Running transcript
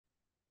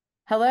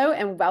Hello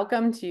and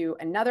welcome to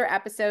another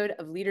episode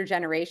of Leader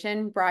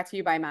Generation brought to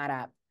you by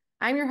ModUp.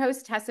 I'm your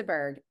host, Tessa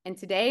Berg, and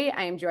today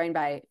I am joined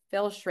by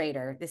Phil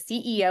Schraeder, the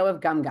CEO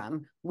of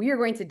GumGum. We are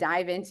going to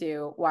dive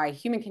into why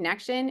human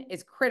connection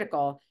is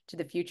critical to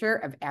the future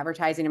of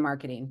advertising and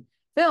marketing.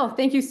 Phil,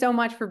 thank you so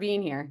much for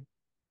being here.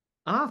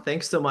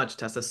 Thanks so much,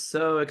 Tessa.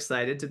 So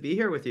excited to be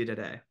here with you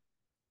today.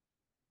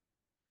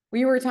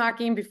 We were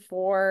talking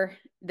before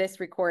this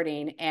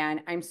recording,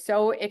 and I'm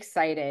so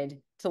excited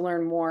to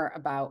learn more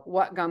about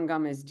what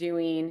GumGum is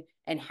doing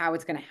and how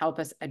it's going to help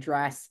us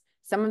address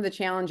some of the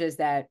challenges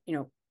that,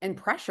 and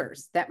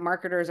pressures that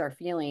marketers are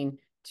feeling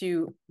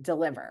to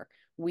deliver.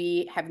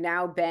 We have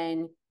now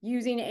been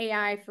using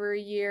AI for a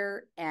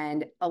year,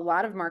 and a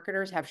lot of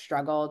marketers have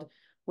struggled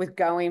with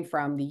going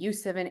from the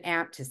use of an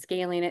app to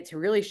scaling it to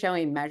really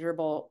showing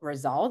measurable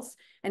results.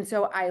 And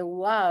so I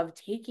love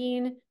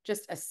taking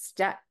just a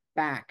step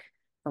back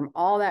from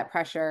all that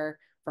pressure,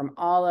 from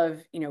all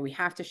of, we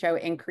have to show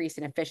increase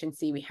in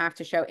efficiency, we have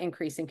to show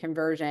increase in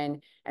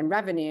conversion and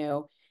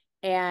revenue,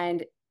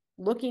 and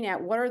looking at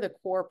what are the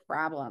core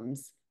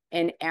problems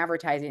in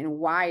advertising and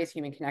why is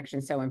human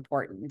connection so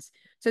important.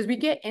 So as we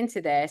get into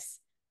this,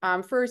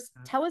 first,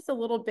 tell us a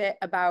little bit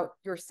about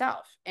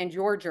yourself and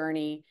your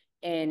journey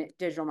in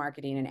digital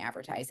marketing and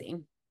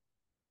advertising.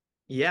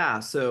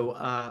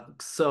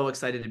 So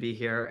excited to be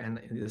here, and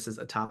this is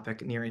a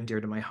topic near and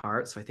dear to my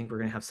heart. So I think we're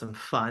going to have some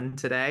fun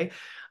today.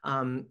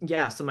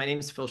 So my name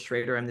is Phil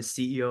Schraeder. I'm the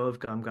CEO of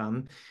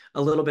GumGum.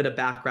 A little bit of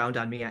background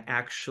on me: I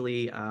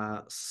actually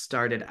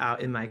started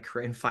out in my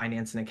career in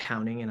finance and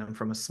accounting, and I'm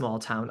from a small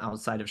town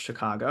outside of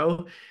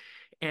Chicago.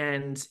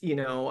 And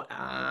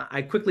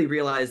I quickly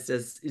realized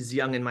as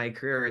young in my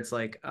career, it's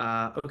like,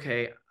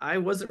 okay, I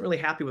wasn't really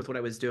happy with what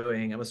I was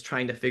doing. I was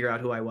trying to figure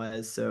out who I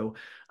was. So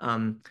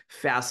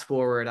fast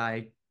forward,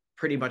 I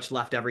pretty much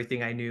left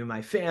everything I knew,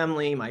 my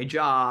family, my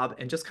job,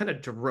 and just kind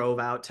of drove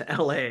out to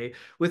LA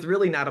with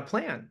really not a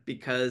plan,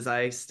 because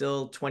I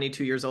still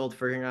 22 years old,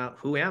 figuring out,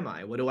 who am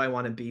I? What do I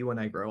want to be when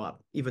I grow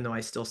up? Even though I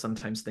still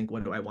sometimes think,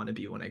 what do I want to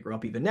be when I grow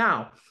up, even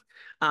now?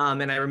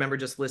 And I remember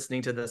just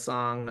listening to the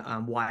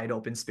song Wide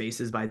Open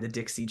Spaces by the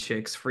Dixie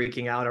Chicks,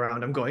 freaking out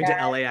around, I'm going to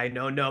Yeah. LA. I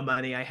know no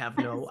money. I have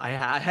no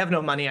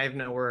money. I have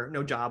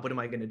no job. What am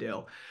I going to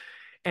do?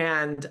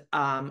 And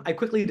I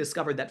quickly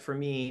discovered that for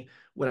me,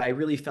 what I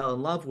really fell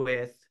in love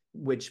with,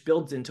 which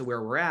builds into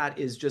where we're at,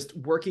 is just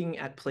working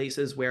at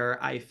places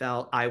where I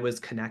felt I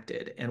was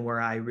connected and where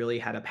I really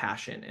had a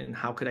passion, and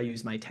how could I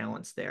use my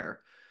talents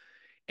there.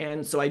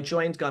 And so I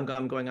joined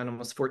GumGum going on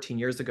almost 14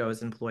 years ago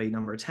as employee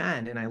number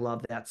 10. And I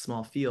love that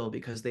small field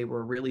because they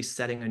were really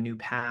setting a new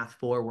path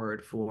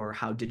forward for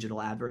how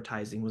digital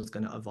advertising was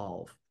going to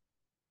evolve.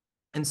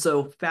 And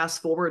so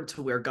fast forward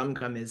to where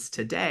GumGum is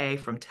today,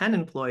 from 10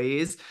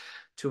 employees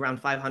to around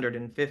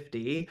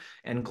 550,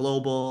 and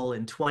global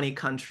in 20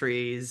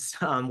 countries,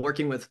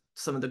 working with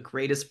some of the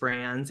greatest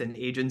brands and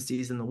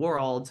agencies in the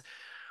world.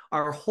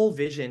 Our whole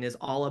vision is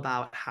all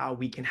about how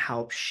we can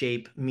help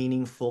shape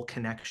meaningful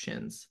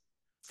connections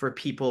for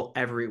people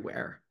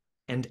everywhere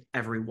and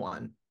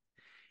everyone.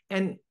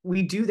 And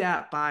we do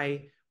that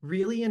by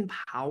really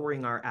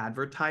empowering our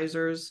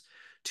advertisers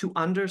to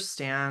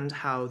understand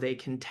how they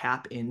can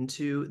tap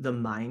into the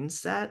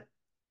mindset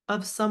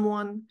of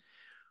someone,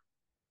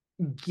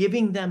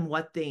 giving them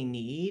what they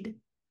need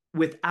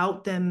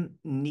without them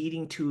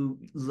needing to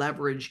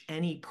leverage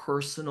any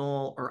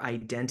personal or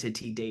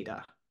identity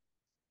data,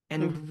 Mhm.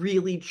 and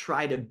really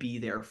try to be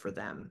there for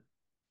them.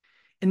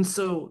 And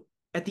so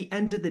at the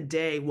end of the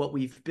day, what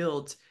we've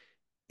built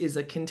is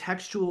a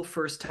contextual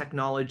first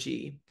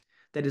technology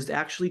that is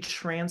actually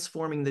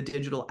transforming the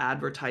digital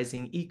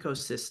advertising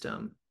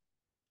ecosystem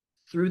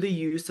through the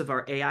use of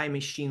our AI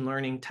machine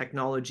learning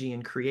technology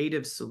and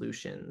creative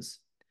solutions,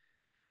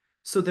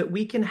 so that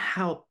we can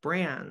help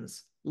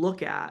brands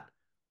look at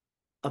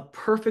a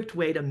perfect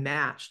way to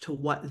match to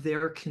what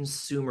their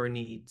consumer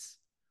needs.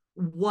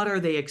 What are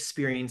they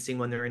experiencing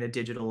when they're in a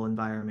digital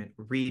environment,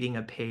 reading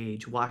a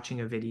page,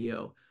 watching a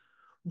video?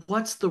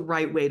 What's the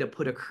right way to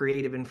put a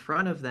creative in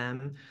front of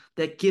them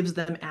that gives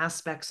them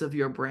aspects of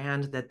your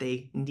brand that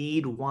they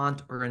need,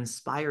 want, or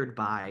inspired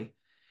by?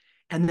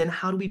 And then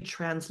how do we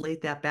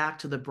translate that back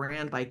to the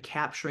brand by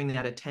capturing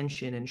that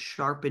attention and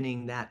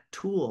sharpening that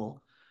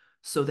tool,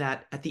 so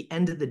that at the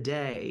end of the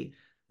day,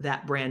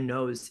 that brand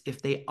knows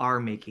if they are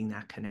making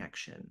that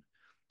connection?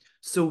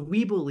 So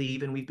we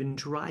believe, and we've been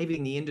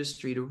driving the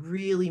industry to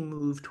really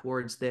move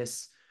towards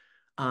this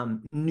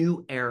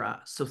new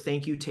era. So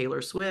thank you,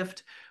 Taylor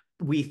Swift.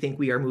 We think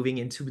we are moving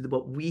into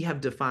what we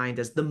have defined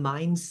as the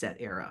mindset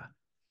era.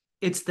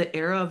 It's the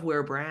era of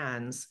where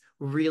brands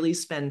really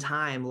spend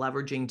time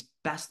leveraging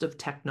best of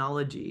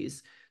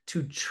technologies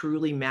to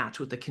truly match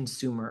with the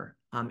consumer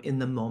in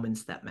the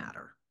moments that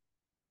matter.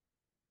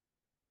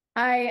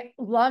 I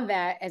love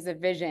that as a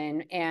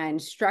vision and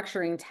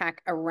structuring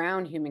tech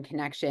around human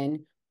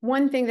connection.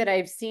 One thing that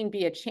I've seen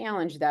be a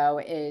challenge, though,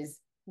 is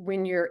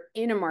when you're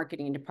in a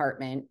marketing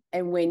department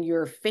and when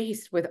you're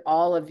faced with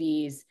all of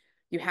these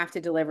You have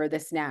to deliver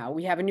this now.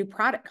 We have a new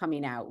product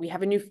coming out. We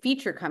have a new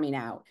feature coming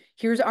out.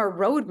 Here's our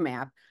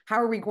roadmap. How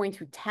are we going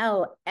to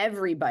tell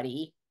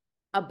everybody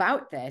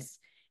about this?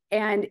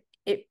 And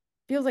it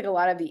feels like a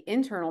lot of the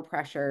internal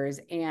pressures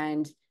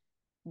and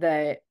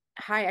the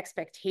high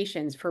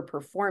expectations for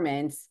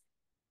performance,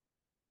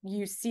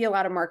 you see a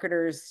lot of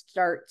marketers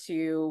start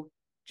to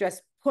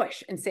just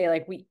push and say,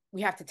 like, we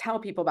have to tell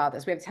people about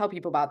this. We have to tell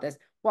people about this,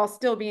 while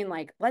still being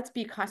like, let's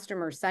be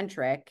customer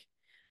centric.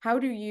 How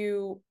do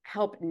you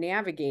help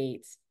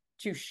navigate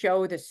to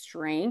show the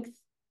strength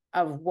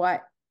of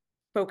what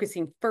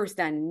focusing first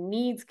on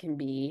needs can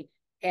be,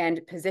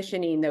 and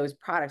positioning those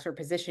products, or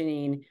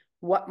positioning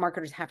what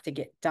marketers have to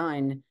get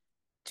done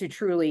to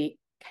truly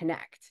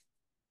connect?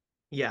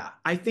 Yeah,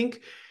 I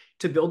think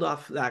to build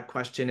off that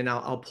question, and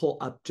I'll pull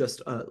up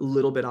just a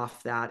little bit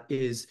off that,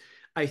 is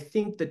I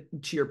think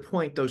that, to your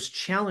point, those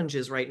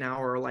challenges right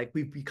now are like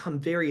we've become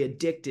very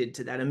addicted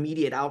to that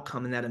immediate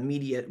outcome and that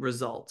immediate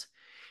result.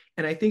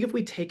 And I think if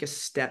we take a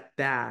step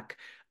back,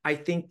 I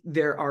think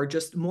there are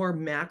just more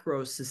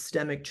macro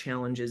systemic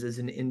challenges as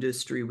an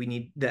industry we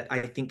need, that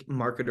I think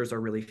marketers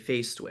are really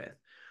faced with.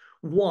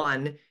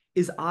 One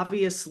is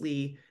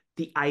obviously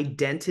the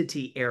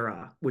identity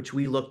era, which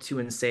we look to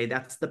and say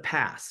that's the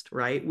past,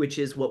 right? Which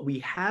is what we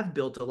have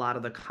built a lot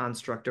of the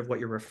construct of what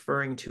you're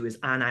referring to is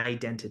on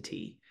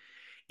identity.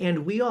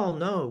 And we all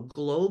know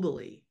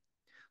globally,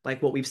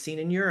 like what we've seen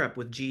in Europe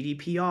with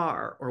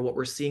GDPR, or what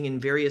we're seeing in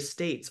various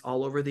states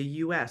all over the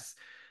US,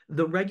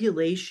 the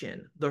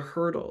regulation, the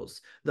hurdles,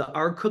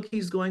 are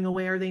cookies going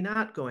away? Are they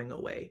not going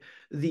away?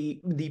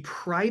 The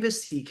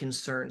privacy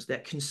concerns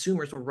that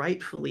consumers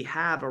rightfully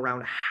have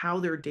around how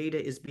their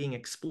data is being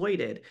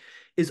exploited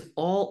is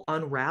all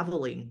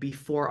unraveling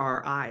before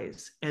our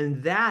eyes.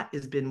 And that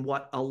has been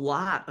what a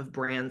lot of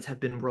brands have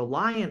been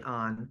reliant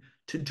on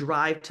to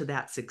drive to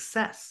that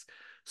success.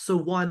 So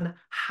one,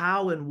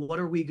 how and what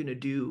are we going to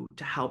do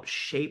to help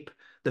shape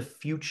the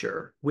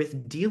future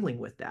with dealing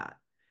with that?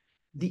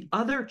 The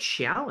other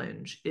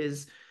challenge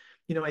is,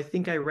 I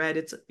think I read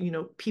it's,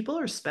 people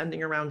are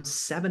spending around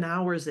 7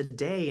 hours a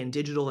day in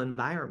digital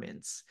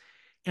environments.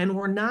 And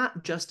we're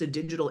not just a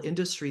digital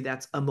industry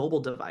that's a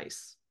mobile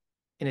device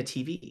and a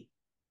TV,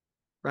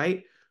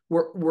 right?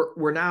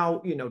 We're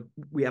now,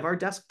 we have our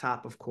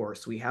desktop, of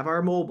course, we have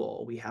our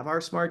mobile, we have our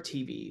smart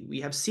TV,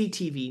 we have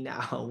CTV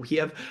now, we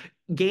have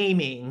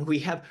gaming, we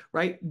have,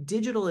 right?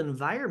 Digital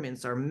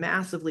environments are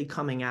massively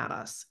coming at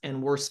us,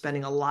 and we're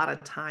spending a lot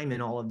of time in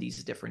all of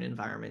these different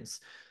environments.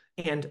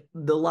 And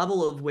the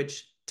level of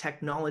which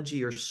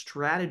technology or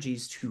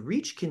strategies to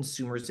reach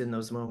consumers in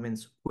those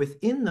moments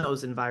within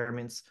those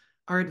environments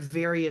are at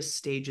various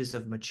stages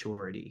of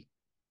maturity.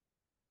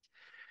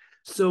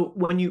 So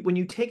when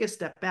you take a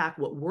step back,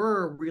 what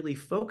we're really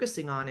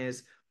focusing on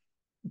is,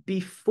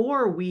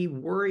 before we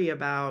worry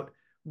about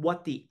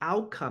what the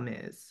outcome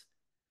is,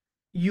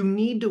 you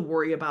need to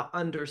worry about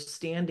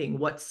understanding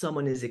what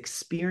someone is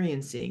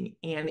experiencing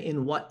and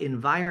in what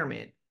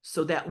environment,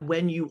 so that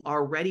when you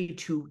are ready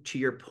to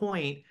your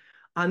point,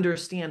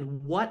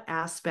 understand what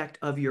aspect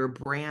of your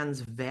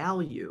brand's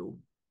value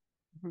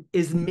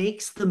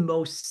makes the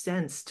most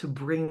sense to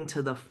bring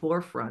to the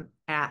forefront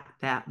at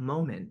that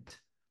moment.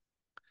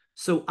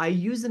 So I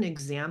use an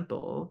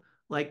example,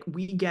 like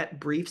we get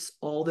briefs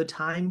all the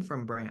time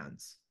from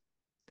brands.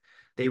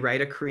 They write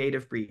a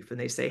creative brief and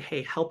they say,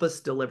 hey, help us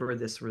deliver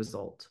this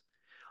result.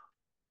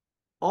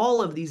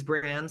 All of these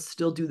brands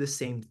still do the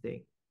same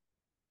thing.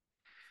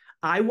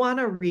 I want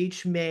to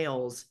reach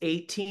males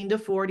 18 to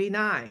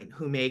 49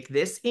 who make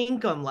this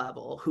income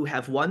level, who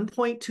have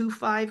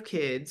 1.25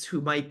 kids, who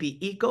might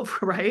be eco,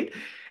 right?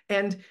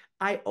 And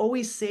I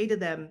always say to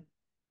them,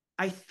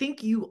 I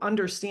think you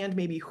understand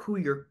maybe who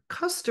your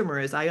customer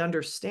is. I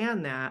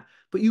understand that,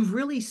 but you've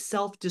really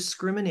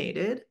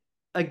self-discriminated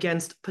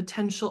against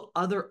potential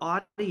other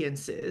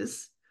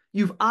audiences.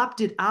 You've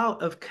opted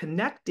out of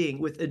connecting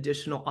with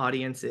additional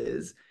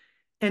audiences.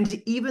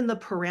 And even the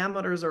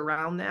parameters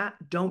around that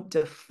don't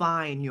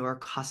define your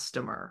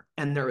customer.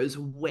 And there is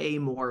way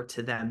more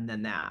to them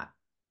than that.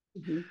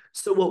 Mm-hmm.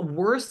 So what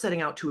we're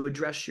setting out to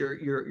address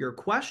your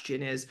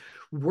question is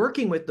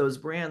working with those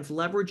brands,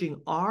 leveraging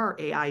our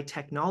AI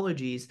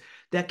technologies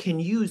that can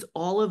use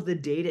all of the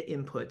data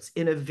inputs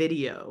in a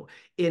video,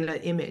 in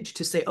an image,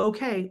 to say,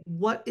 okay,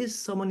 what is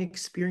someone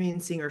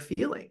experiencing or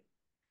feeling?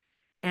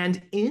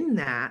 And in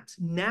that,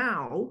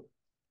 now,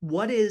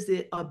 what is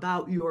it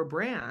about your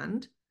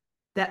brand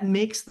that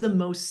makes the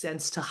most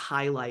sense to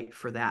highlight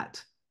for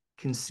that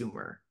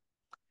consumer,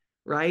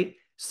 right?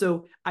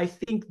 So I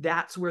think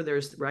that's where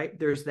there's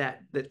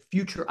that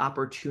future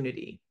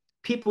opportunity.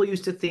 People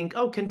used to think,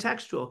 oh,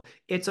 contextual,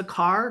 it's a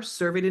car,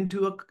 serve it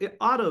into an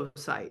auto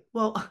site.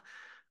 Well,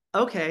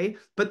 okay,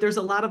 but there's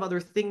a lot of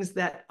other things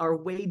that are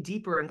way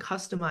deeper and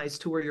customized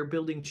to where you're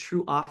building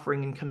true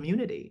offering and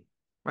community,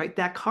 right?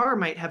 That car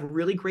might have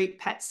really great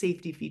pet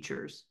safety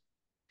features,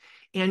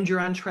 and you're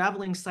on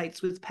traveling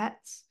sites with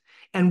pets.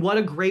 And what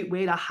a great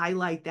way to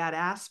highlight that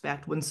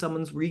aspect when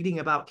someone's reading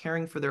about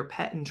caring for their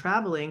pet and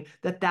traveling,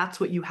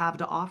 that's what you have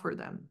to offer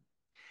them.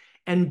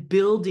 And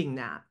building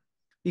that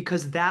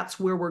because that's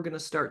where we're going to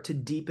start to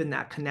deepen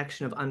that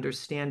connection of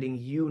understanding,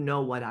 you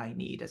know what I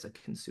need as a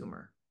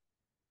consumer.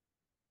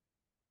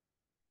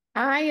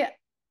 I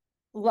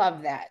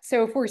love that.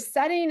 So if we're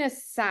setting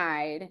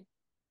aside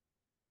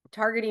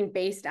targeting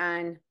based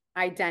on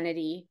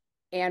identity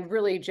and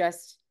really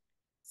just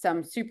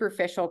some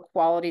superficial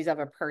qualities of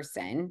a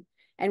person,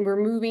 and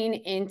we're moving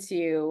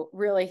into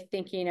really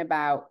thinking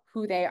about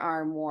who they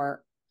are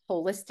more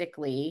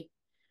holistically,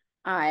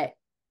 uh,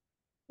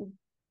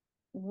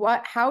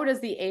 how does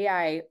the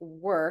AI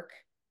work?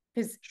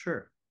 Because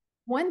Sure.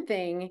 one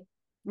thing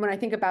when I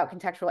think about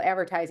contextual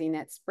advertising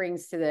that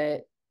springs to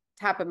the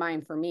top of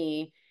mind for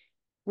me,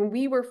 when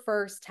we were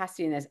first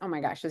testing this, oh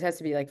my gosh, this has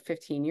to be like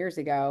 15 years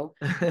ago.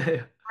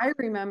 I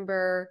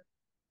remember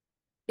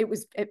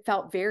it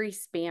felt very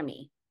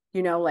spammy.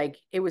 Like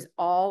it was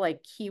all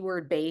like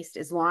keyword based.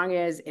 As long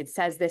as it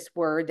says this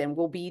word, then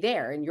we'll be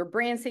there. And your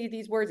brand says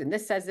these words, and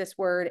this says this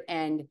word.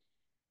 And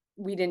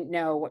we didn't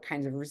know what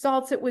kinds of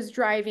results it was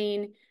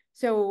driving.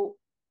 So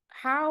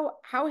how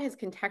has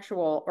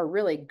contextual or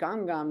really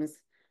GumGum's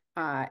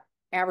uh,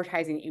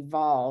 advertising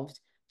evolved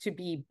to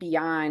be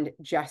beyond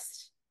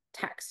just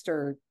text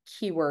or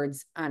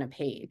keywords on a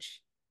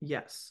page?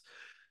 Yes.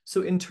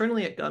 So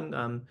internally at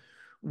GumGum,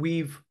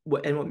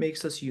 what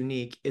makes us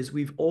unique is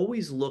we've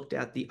always looked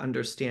at the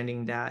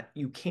understanding that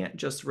you can't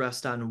just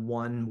rest on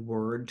one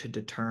word to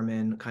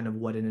determine kind of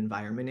what an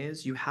environment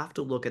is. You have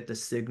to look at the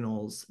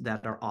signals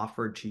that are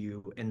offered to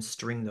you and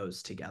string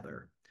those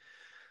together.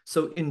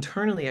 So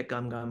internally at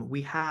GumGum,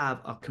 we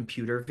have a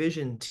computer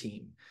vision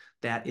team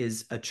that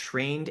is a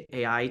trained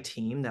AI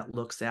team that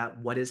looks at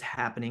what is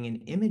happening in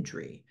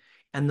imagery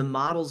and the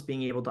models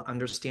being able to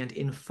understand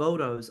in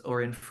photos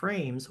or in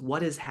frames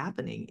what is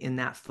happening in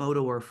that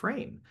photo or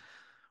frame,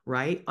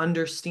 right?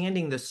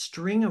 Understanding the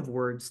string of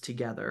words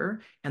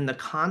together and the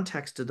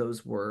context of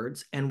those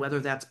words and whether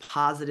that's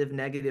positive,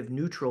 negative,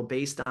 neutral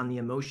based on the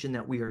emotion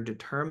that we are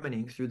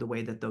determining through the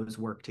way that those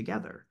work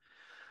together.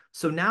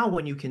 So now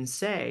when you can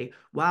say,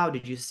 wow,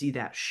 did you see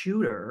that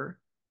shooter?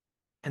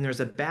 And there's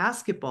a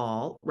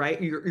basketball,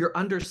 right? You're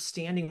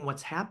understanding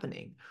what's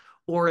happening.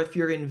 Or if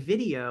you're in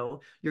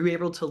video, you're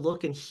able to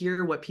look and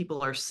hear what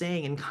people are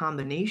saying in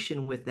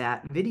combination with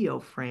that video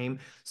frame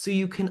so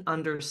you can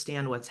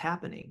understand what's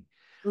happening.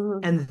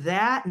 Mhm. And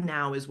that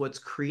now is what's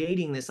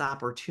creating this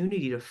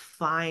opportunity to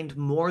find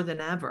more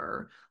than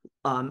ever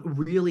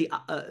really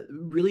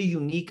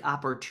unique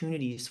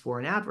opportunities for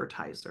an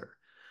advertiser.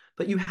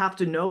 But you have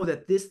to know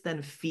that this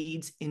then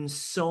feeds in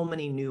so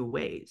many new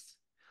ways.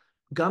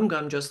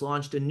 GumGum just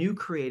launched a new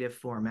creative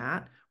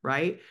format,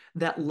 right?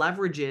 That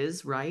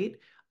leverages, right,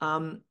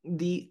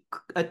 the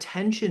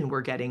attention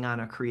we're getting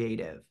on a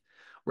creative,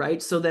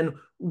 right? So then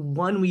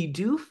when we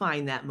do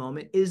find that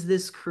moment, is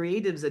this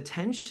creative's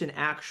attention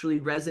actually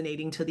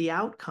resonating to the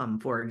outcome,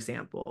 for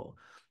example?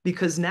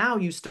 Because now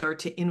you start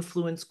to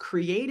influence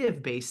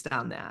creative based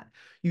on that.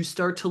 You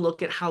start to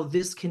look at how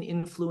this can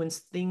influence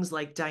things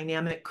like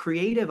dynamic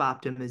creative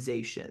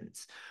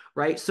optimizations,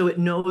 right? So it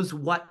knows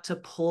what to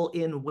pull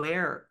in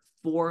where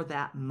for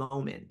that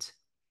moment.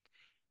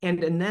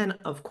 And then,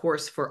 of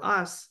course, for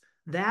us,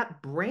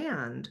 that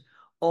brand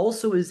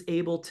also is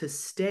able to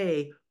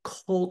stay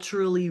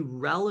culturally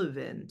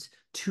relevant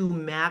to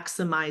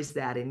maximize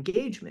that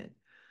engagement.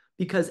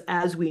 Because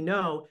as we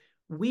know,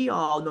 we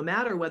all, no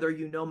matter whether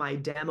you know my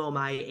demo,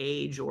 my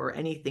age, or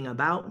anything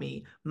about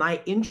me,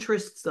 my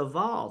interests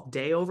evolve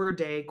day over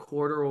day,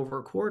 quarter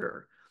over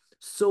quarter.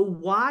 So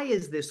why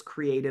is this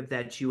creative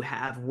that you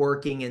have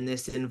working in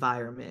this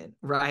environment,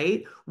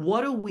 right?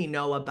 What do we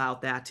know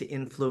about that to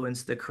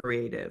influence the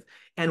creative?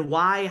 And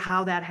why,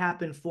 how that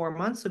happened 4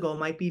 months ago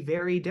might be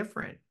very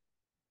different,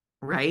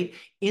 right?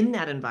 In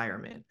that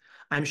environment.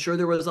 I'm sure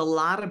there was a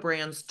lot of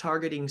brands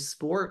targeting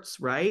sports,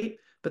 right?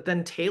 But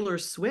then Taylor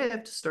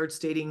Swift starts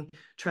dating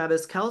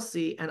Travis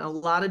Kelce, and a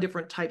lot of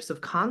different types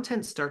of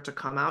content start to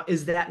come out.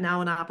 Is that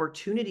now an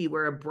opportunity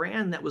where a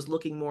brand that was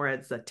looking more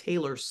as a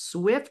Taylor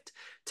Swift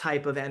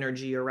type of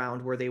energy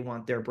around where they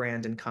want their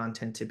brand and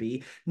content to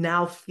be,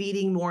 now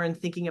feeding more and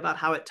thinking about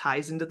how it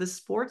ties into the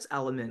sports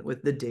element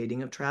with the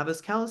dating of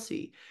Travis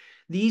Kelce?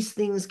 These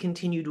things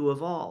continue to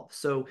evolve.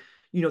 So,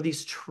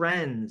 these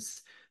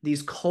trends,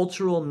 these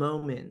cultural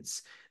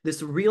moments,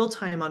 this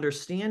real-time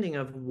understanding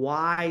of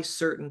why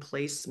certain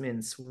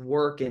placements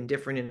work in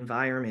different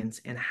environments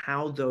and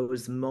how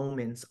those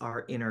moments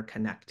are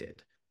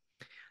interconnected.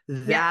 Yeah.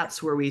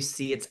 That's where we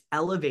see it's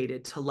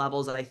elevated to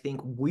levels that I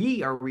think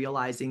we are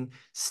realizing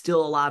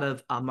still a lot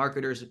of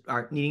marketers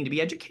are needing to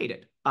be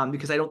educated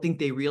because I don't think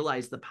they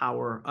realize the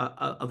power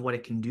of what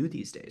it can do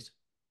these days.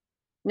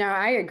 No,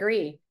 I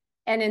agree.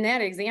 And in that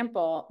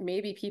example,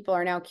 maybe people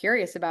are now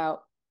curious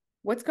about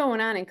what's going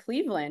on in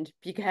Cleveland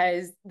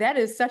because that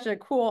is such a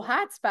cool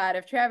hotspot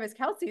if Travis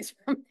Kelce's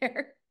from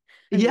there.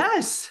 I'm just,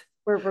 Yes.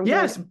 we're from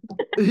Cleveland.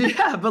 Yes.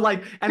 Yeah, but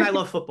and I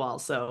love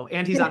football,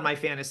 and he's Yeah, on my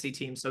fantasy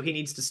team, so he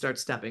needs to start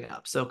stepping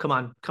up. So come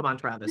on, I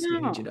Travis. We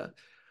need you know. to,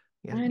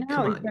 yeah, I come know. He's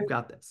on, you've been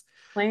got this.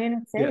 playing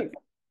it Yeah. safe.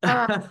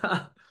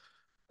 Uh,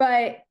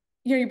 but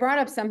You brought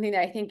up something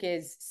that I think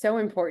is so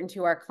important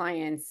to our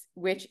clients,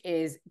 which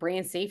is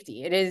brand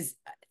safety. It is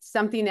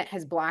something that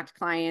has blocked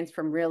clients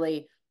from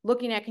really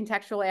looking at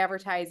contextual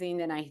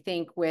advertising. And I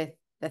think with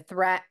the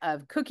threat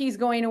of cookies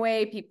going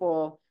away,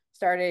 people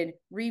started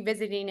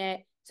revisiting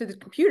it. So the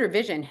computer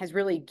vision has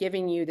really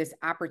given you this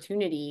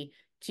opportunity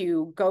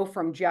to go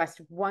from just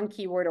one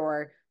keyword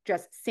or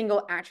just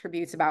single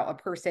attributes about a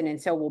person.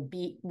 And so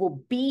we'll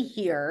be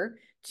here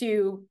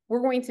to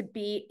we're going to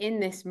be in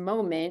this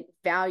moment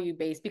value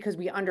based because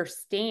we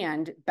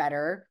understand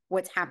better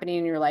what's happening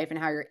in your life and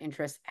how your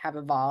interests have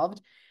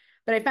evolved.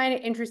 But I find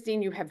it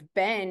interesting you have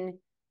been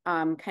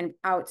kind of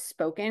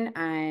outspoken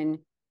on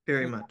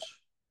Very much.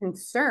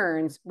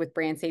 concerns with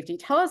brand safety.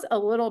 Tell us a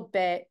little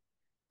bit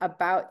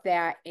about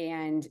that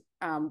and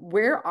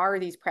where are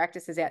these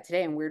practices at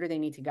today and where do they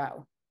need to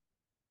go?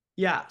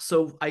 Yeah,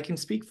 so I can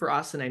speak for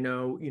us, and I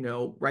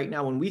know, right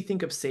now when we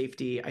think of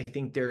safety, I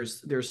think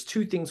there's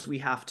two things we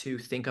have to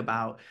think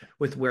about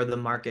with where the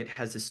market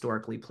has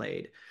historically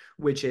played,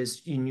 which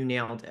is you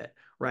nailed it,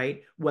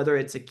 right? Whether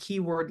it's a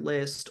keyword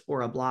list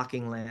or a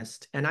blocking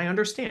list, and I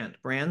understand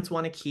brands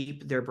want to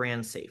keep their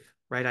brand safe,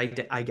 right?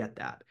 I get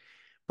that.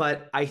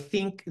 But I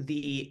think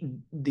the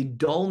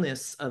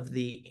dullness of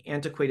the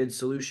antiquated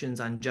solutions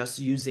on just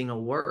using a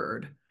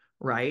word,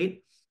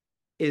 right,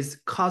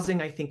 is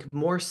causing, I think,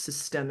 more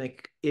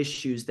systemic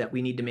issues that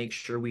we need to make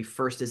sure we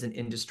first as an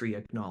industry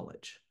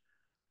acknowledge.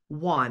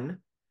 One,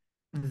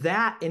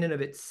 that in and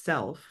of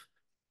itself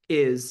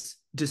is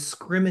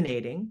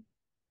discriminating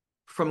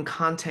from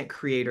content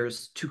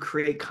creators to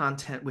create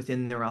content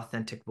within their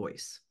authentic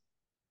voice.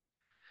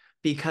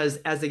 Because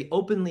as an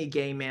openly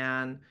gay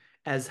man,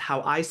 as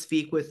how I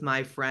speak with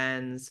my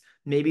friends,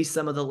 maybe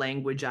some of the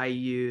language I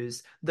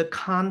use, the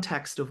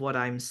context of what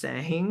I'm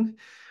saying,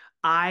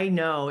 I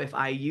know if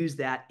I use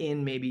that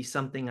in maybe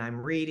something I'm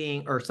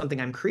reading or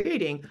something I'm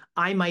creating,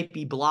 I might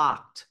be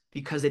blocked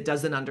because it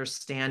doesn't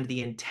understand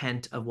the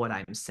intent of what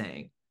I'm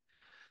saying.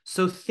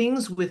 So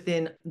things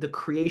within the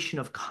creation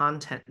of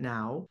content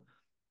now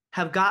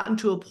have gotten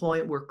to a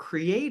point where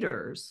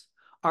creators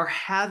are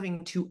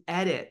having to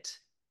edit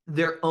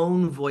their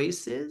own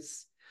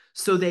voices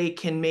so they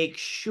can make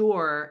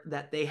sure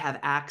that they have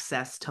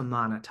access to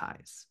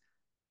monetize.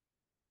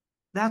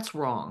 That's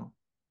wrong.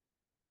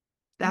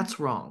 That's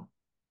wrong.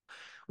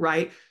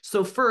 Right?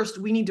 So first,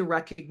 we need to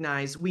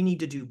recognize we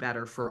need to do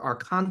better for our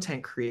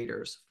content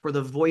creators, for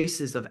the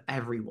voices of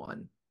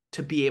everyone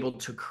to be able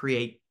to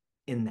create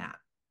in that.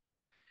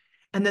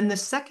 And then the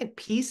second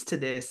piece to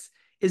this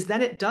is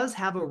that it does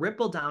have a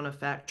ripple down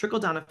effect, trickle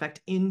down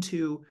effect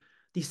into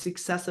the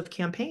success of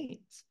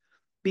campaigns.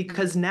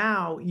 Because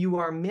now you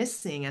are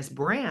missing as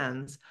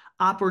brands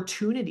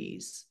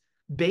opportunities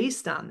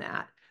based on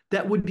that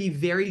that would be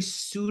very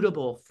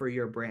suitable for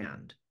your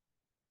brand,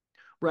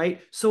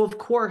 right? So, of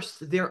course,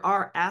 there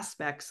are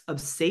aspects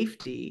of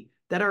safety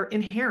that are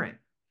inherent.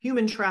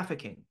 Human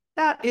trafficking,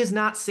 that is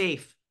not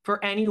safe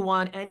for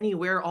anyone,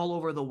 anywhere, all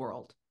over the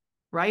world,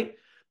 right?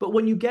 But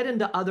when you get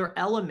into other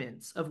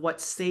elements of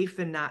what's safe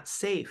and not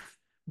safe,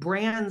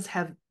 brands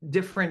have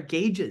different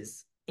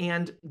gauges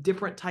and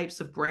different types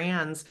of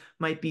brands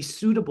might be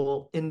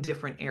suitable in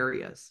different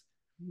areas.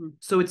 Mhm.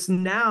 So it's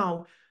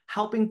now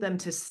helping them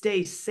to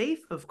stay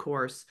safe, of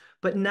course,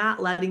 but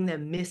not letting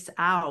them miss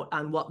out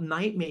on what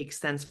might make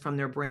sense from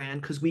their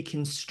brand because we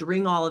can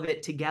string all of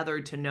it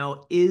together to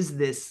know, is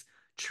this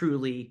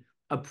truly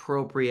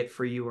appropriate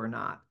for you or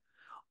not?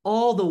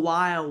 All the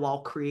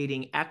while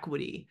creating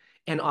equity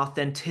and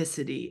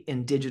authenticity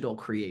in digital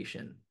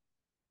creation.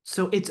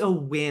 So it's a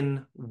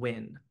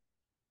win-win.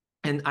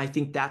 And I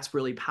think that's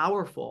really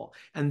powerful.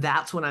 And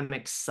that's when I'm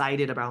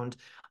excited around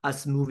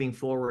us moving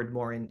forward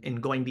more in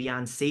going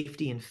beyond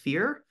safety and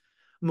fear,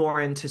 more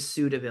into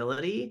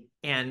suitability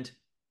and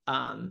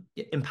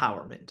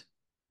empowerment.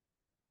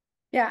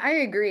 Yeah, I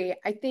agree.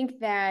 I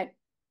think that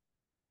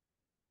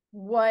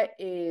what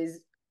is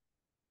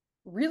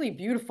really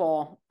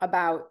beautiful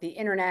about the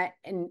internet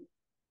and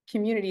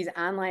communities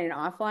online and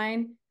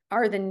offline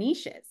are the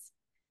niches.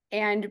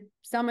 And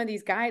some of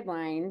these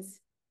guidelines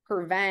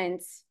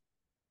prevent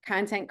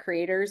content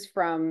creators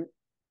from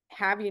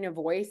having a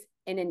voice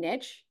in a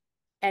niche.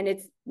 And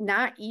it's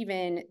not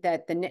even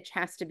that the niche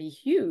has to be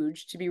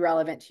huge to be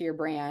relevant to your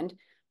brand,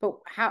 but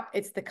how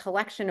it's the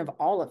collection of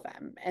all of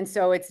them. And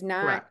so it's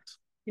not,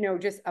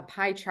 Correct. just a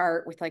pie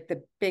chart with like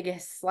the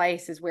biggest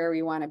slice is where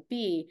we want to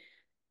be.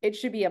 It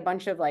should be a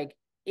bunch of like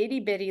itty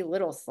bitty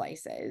little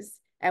slices.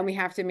 And we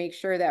have to make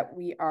sure that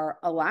we are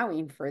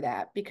allowing for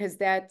that because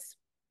that's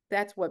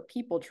what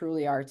people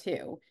truly are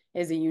too,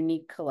 is a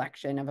unique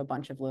collection of a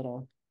bunch of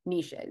little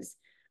niches.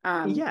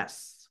 Um,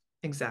 Yes,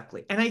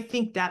 exactly. And I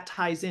think that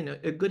ties in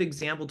a good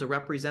example to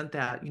represent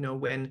that,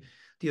 when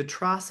the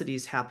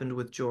atrocities happened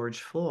with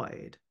George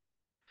Floyd.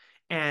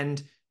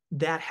 And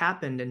that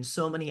happened, and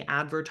so many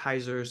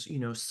advertisers,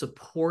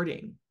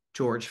 supporting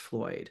George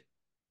Floyd.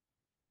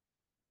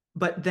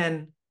 But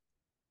then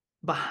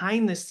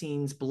behind the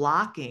scenes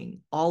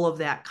blocking all of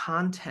that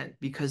content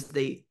because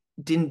they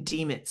didn't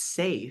deem it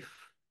safe,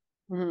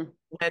 Mhm.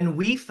 When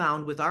we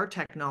found with our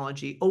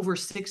technology, over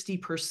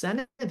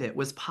 60% of it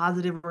was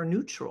positive or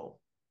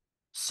neutral.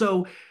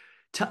 So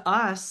to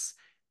us,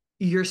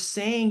 you're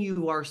saying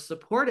you are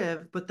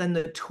supportive, but then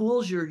the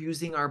tools you're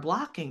using are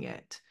blocking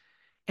it.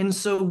 And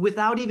so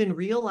without even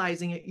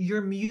realizing it,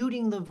 you're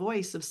muting the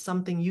voice of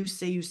something you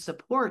say you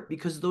support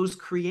because those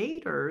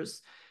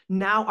creators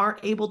now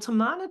aren't able to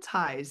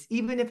monetize,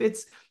 even if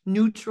it's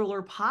neutral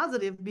or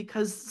positive,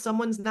 because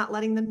someone's not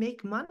letting them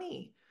make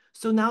money.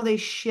 So now they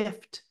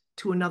shift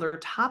to another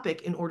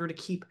topic in order to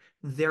keep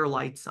their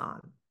lights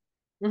on.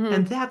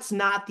 And Mhm. that's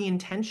not the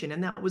intention.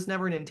 And that was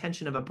never an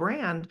intention of a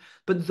brand,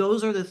 but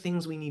those are the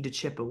things we need to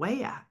chip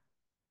away at.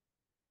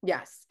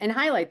 Yes, and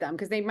highlight them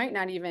because they might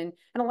not even,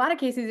 in a lot of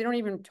cases, they don't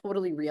even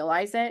totally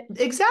realize it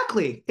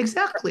Exactly.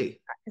 Exactly.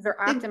 because they're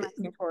It,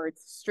 optimizing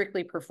towards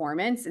strictly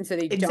performance, and so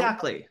they don't.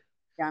 exactly.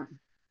 Yeah.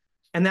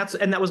 And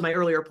that was my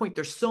earlier point.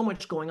 There's so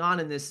much going on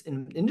in this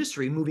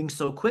industry moving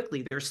so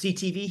quickly. There's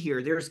CTV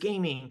here, there's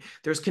gaming,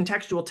 there's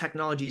contextual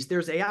technologies,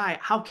 there's AI.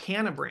 How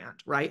can a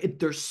brand, right?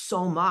 There's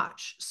so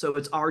much. So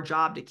it's our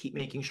job to keep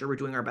making sure we're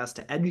doing our best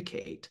to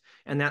educate.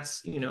 And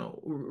that's,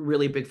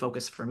 really a big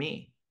focus for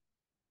me.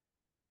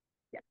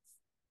 Yes.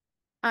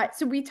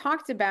 So we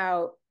talked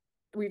about,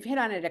 we've hit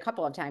on it a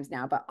couple of times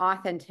now, but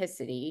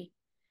authenticity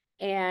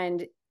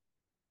and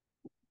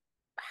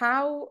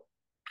how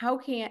how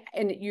can,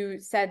 and you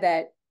said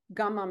that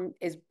GumGum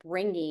is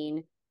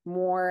bringing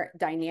more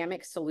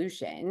dynamic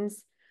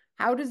solutions.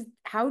 How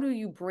do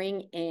you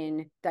bring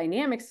in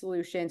dynamic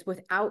solutions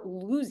without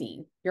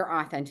losing your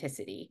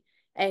authenticity?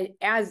 And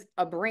as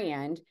a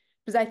brand,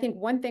 because I think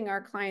one thing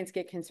our clients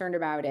get concerned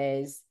about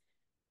is,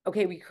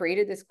 okay, we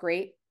created this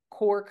great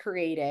core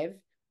creative.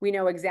 We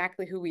know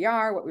exactly who we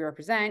are, what we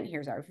represent.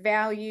 Here's our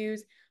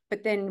values.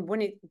 But then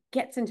when it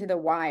gets into the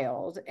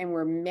wild and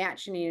we're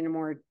matching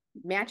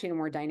a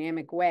more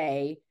dynamic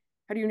way,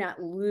 how do you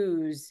not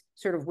lose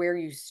sort of where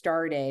you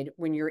started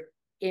when you're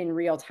in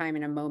real time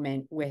in a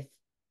moment with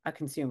a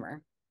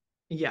consumer?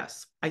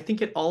 Yes, I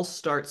think it all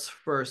starts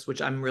first,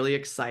 which I'm really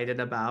excited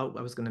about.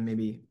 I was going to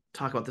maybe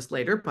talk about this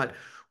later, but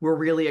we're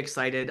really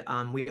excited.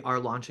 We are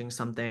launching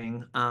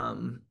something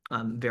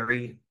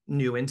very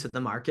new into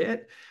the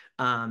market.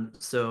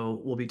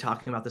 So we'll be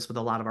talking about this with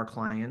a lot of our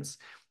clients.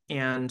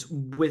 And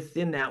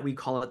within that, we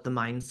call it the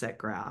mindset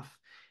graph.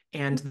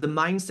 And the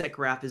mindset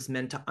graph is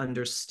meant to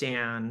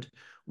understand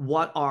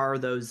what are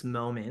those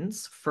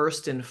moments,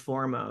 first and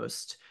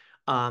foremost,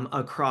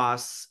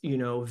 across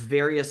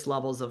various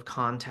levels of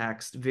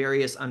context,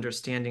 various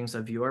understandings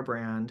of your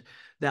brand,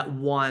 that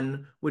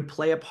one would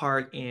play a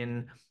part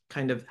in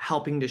kind of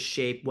helping to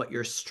shape what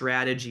your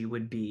strategy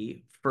would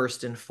be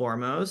first and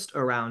foremost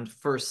around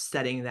first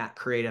setting that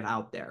creative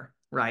out there,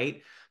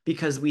 right?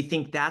 Because we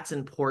think that's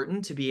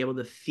important to be able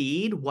to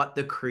feed what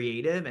the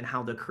creative and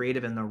how the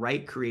creative and the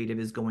right creative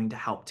is going to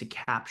help to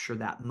capture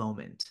that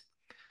moment.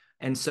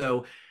 And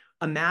so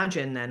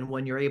imagine then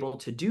when you're able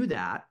to do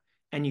that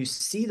and you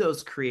see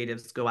those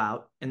creatives go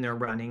out and they're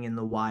running in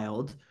the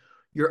wild,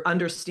 you're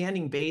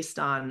understanding based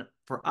on,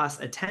 for us,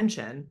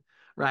 attention,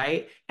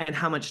 right? And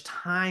how much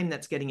time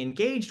that's getting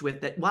engaged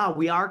with that, wow,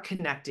 we are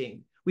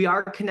connecting. We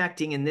are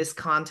connecting in this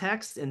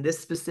context, in this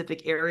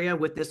specific area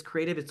with this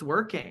creative. It's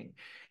working.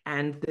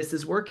 And this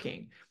is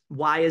working.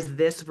 Why is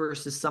this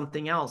versus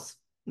something else?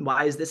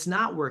 Why is this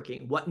not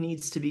working? What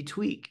needs to be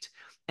tweaked?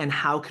 And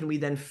how can we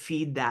then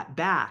feed that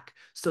back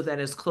so that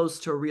as close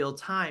to real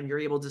time, you're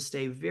able to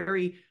stay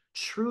very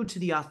true to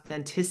the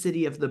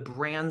authenticity of the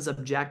brand's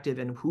objective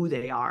and who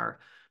they are,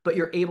 but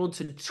you're able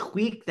to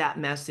tweak that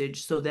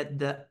message so that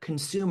the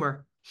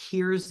consumer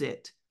hears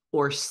it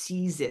or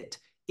sees it,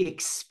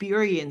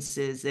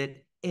 experiences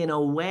it in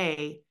a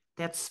way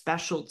that's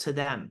special to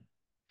them.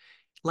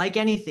 Like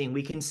anything,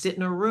 we can sit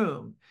in a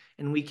room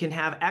and we can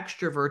have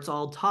extroverts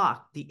all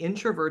talk. The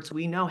introverts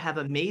we know have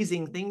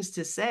amazing things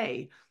to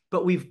say,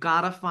 but we've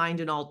got to find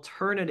an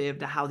alternative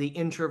to how the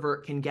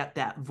introvert can get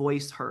that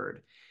voice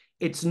heard.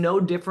 It's no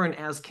different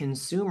as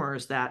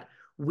consumers that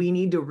we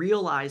need to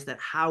realize that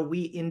how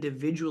we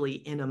individually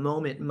in a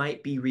moment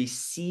might be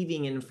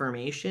receiving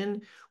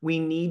information, we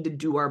need to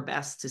do our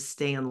best to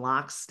stay in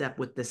lockstep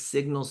with the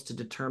signals to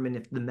determine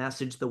if the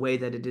message, the way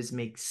that it is,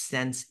 makes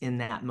sense in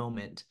that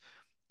moment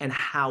and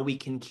how we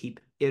can keep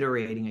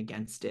iterating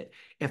against it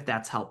if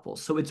that's helpful.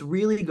 So it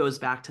really goes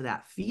back to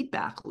that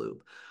feedback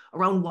loop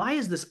around why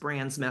is this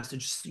brand's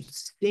message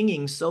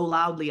singing so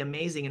loudly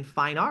amazing in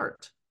fine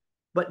art,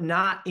 but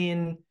not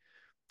in,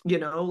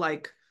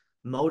 like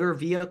motor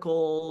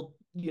vehicle,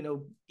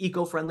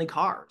 eco-friendly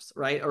cars,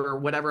 right? Or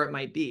whatever it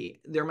might be.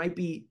 There might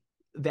be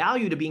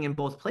value to being in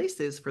both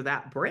places for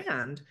that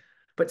brand,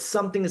 but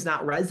something is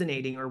not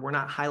resonating or we're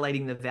not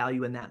highlighting the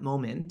value in that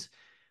moment.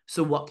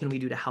 So what can we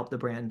do to help the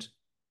brand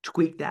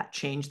tweak that,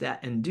 change that,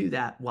 and do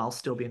that while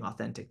still being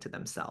authentic to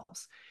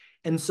themselves?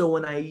 And so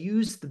when I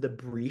used the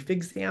brief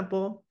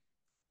example,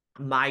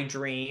 my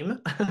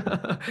dream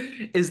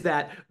is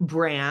that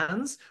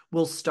brands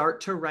will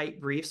start to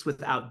write briefs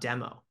without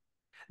demo.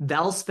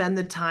 They'll spend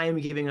the time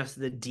giving us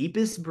the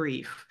deepest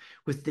brief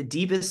with the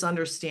deepest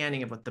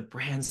understanding of what the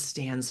brand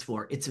stands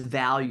for, its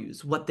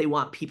values, what they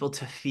want people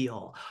to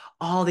feel,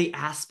 all the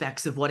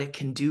aspects of what it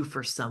can do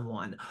for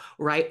someone,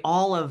 right?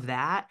 All of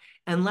that.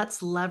 And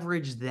let's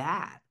leverage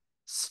that.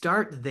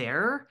 Start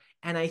there.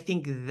 And I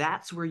think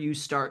that's where you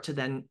start to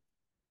then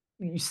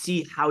you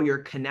see how you're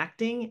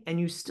connecting and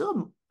you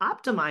still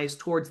optimize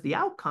towards the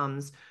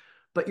outcomes,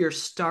 but you're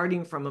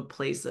starting from a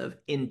place of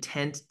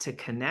intent to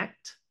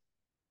connect.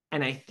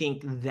 And I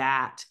think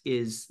that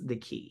is the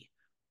key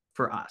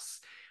for us,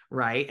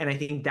 right? And I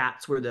think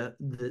that's where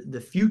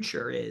the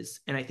future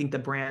is. And I think the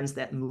brands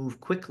that move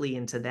quickly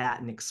into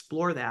that and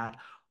explore that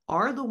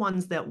are the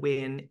ones that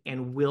win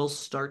and will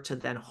start to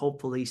then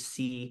hopefully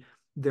see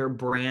their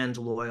brand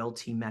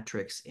loyalty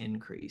metrics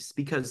increase,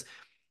 because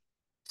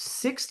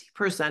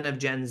 60% of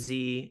Gen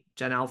Z,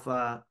 Gen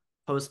Alpha,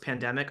 post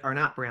pandemic are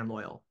not brand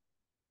loyal.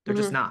 They're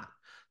just Mm-hmm. not,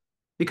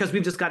 because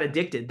we've just got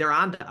addicted. They're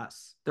on to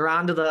us. They're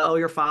on to the, oh,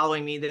 you're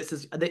following me. This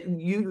is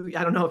you.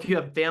 I don't know if you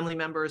have family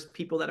members,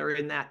 people that are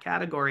in that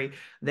category.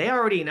 They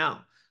already know.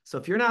 So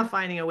if you're not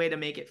finding a way to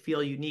make it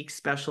feel unique,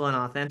 special, and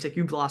authentic,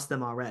 you've lost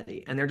them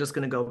already. And they're just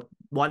going to go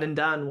one and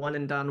done, one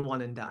and done,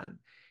 one and done.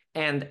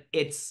 And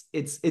it's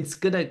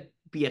going to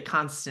be a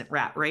constant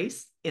rat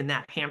race in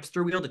that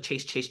hamster wheel to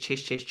chase, chase,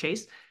 chase, chase,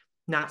 chase.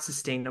 Not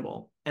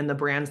sustainable. And the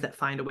brands that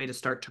find a way to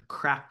start to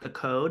crack the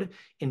code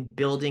in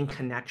building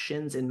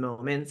connections in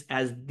moments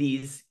as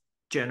these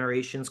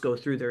generations go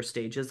through their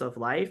stages of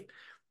life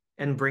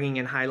and bringing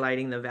and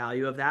highlighting the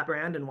value of that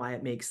brand and why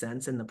it makes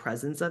sense in the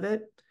presence of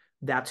it,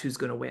 that's who's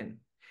going to win.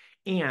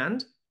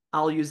 And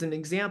I'll use an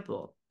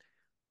example.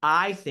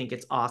 I think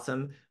it's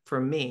awesome for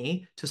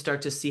me to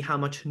start to see how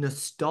much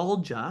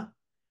nostalgia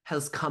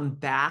has come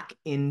back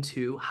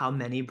into how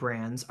many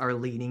brands are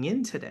leaning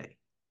in today,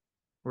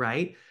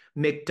 right?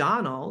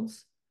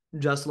 McDonald's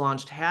just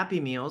launched Happy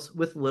Meals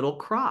with little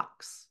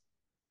Crocs.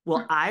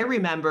 Well, I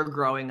remember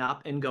growing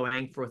up and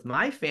going for with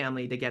my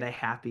family to get a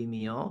Happy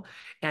Meal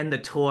and the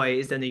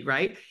toys and the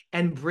right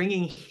and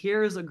bringing,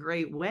 here's a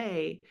great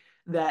way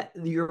that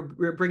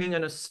you're bringing a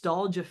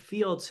nostalgia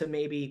feel to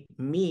maybe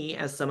me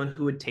as someone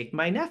who would take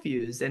my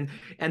nephews and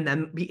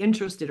then be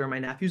interested, or my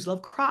nephews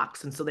love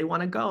Crocs and so they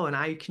want to go and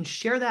I can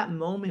share that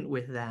moment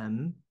with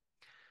them,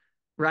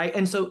 right?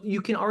 And so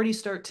you can already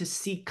start to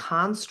see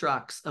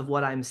constructs of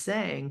what I'm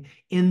saying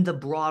in the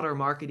broader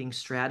marketing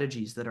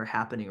strategies that are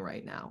happening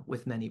right now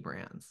with many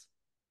brands.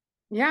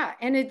 Yeah.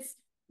 And it's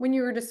when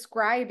you were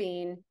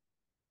describing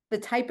the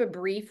type of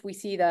brief we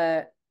see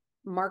the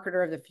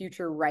marketer of the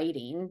future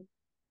writing,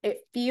 it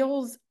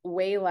feels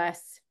way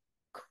less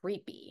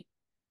creepy.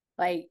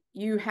 Like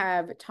you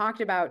have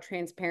talked about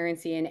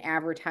transparency in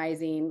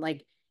advertising.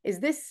 Like, is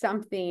this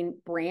something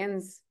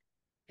brands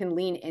can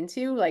lean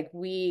into? Like,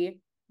 we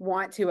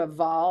want to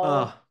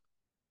evolve, Oh,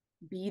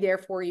 be there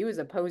for you as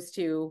opposed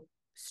to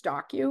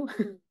stalk you.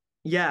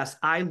 yes,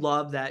 I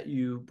love that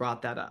you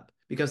brought that up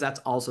because that's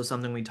also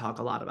something we talk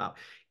a lot about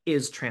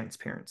is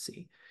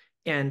transparency.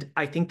 And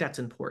I think that's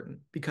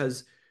important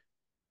because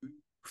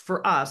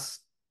for us,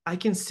 I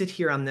can sit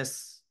here on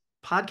this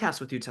podcast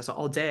with you, Tessa,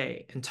 all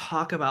day and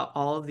talk about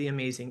all of the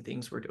amazing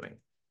things we're doing,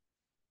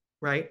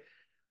 right?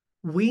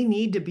 We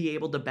need to be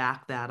able to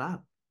back that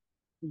up.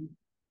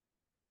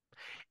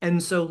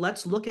 And so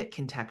let's look at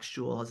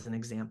contextual as an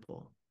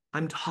example.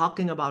 I'm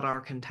talking about our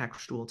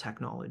contextual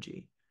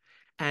technology.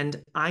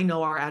 And I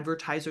know our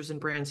advertisers and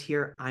brands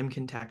here, I'm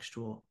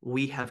contextual.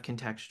 We have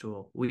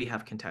contextual. We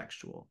have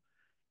contextual.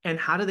 And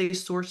how do they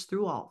source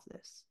through all of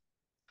this?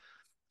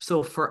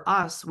 So for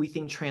us, we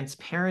think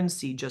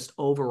transparency just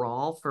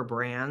overall for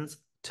brands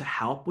to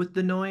help with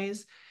the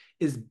noise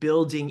is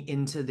building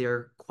into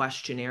their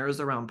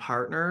questionnaires around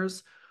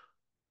partners.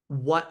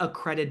 What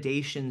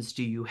accreditations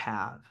do you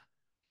have?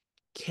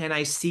 Can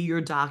I see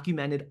your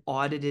documented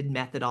audited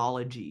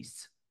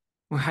methodologies?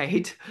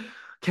 Right?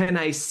 Can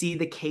I see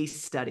the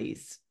case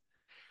studies?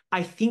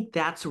 I think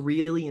that's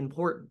really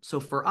important. So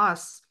for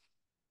us,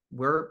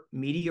 we're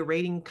Media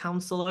Rating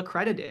Council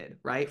accredited,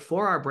 right?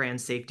 For our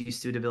brand safety,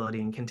 suitability,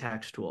 and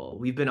contextual.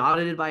 We've been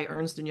audited by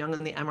Ernst & Young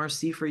and the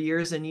MRC for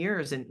years and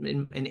years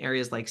in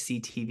areas like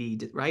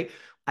CTV, right?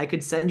 I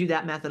could send you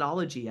that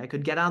methodology. I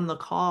could get on the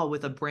call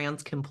with a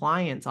brand's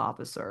compliance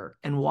officer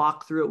and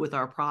walk through it with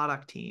our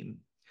product team.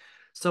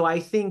 So I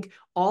think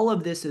all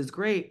of this is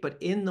great, but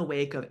in the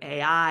wake of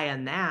AI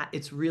and that,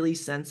 it's really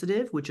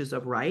sensitive, which is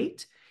a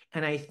right.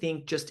 And I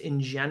think just in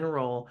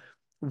general,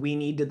 we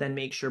need to then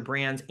make sure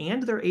brands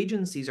and their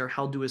agencies are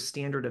held to a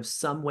standard of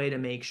some way to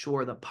make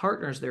sure the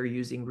partners they're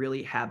using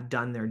really have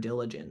done their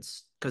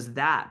diligence. Because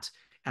that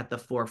at the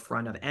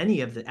forefront of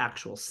any of the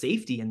actual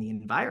safety in the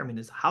environment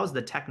is how's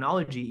the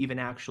technology even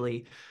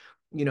actually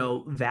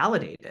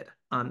validated.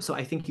 So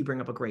I think you bring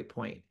up a great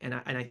point, and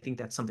I think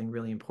that's something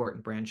really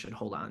important brands should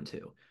hold on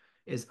to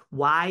is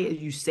why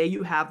you say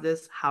you have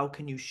this, how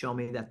can you show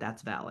me that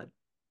that's valid?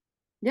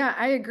 Yeah,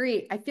 I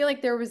agree. I feel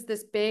like there was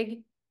this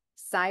big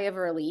sigh of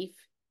relief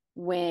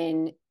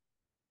when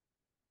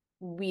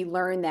we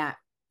learned that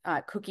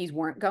cookies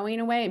weren't going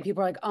away, and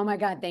people are like, oh my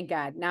God, thank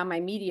God. Now my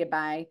media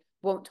buy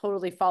won't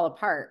totally fall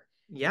apart.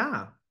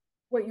 Yeah.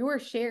 What you are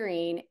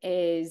sharing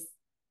is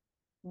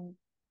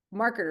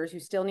marketers who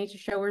still need to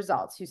show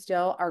results, who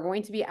still are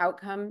going to be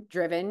outcome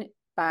driven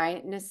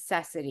by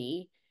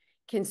necessity,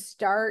 can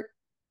start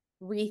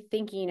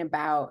rethinking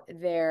about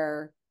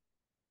their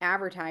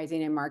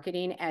advertising and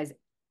marketing as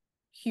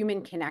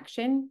human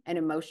connection and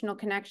emotional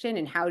connection.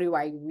 And how do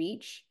I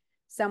reach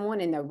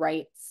someone in the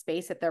right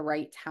space at the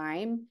right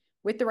time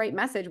with the right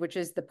message, which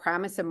is the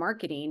promise of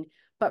marketing.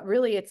 But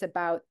really it's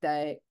about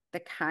the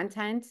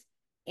content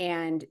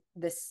and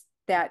this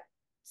that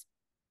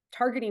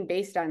targeting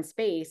based on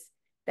space.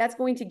 That's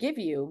going to give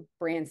you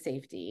brand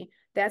safety.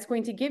 That's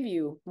going to give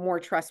you more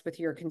trust with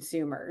your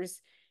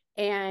consumers.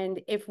 And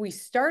if we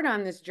start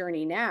on this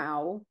journey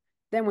now,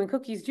 then when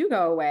cookies do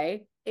go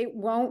away, it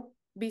won't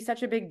be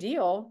such a big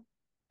deal.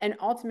 And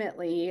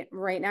ultimately,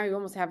 right now, you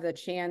almost have the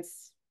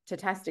chance to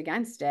test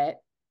against it.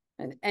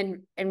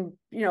 And you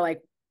know,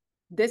 like,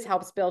 this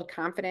helps build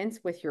confidence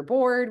with your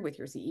board, with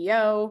your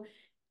CEO,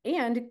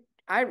 and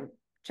I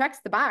checks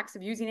the box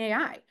of using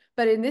AI.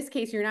 But in this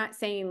case, you're not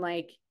saying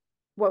like,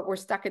 what we're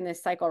stuck in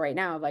this cycle right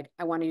now of like,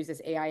 I want to use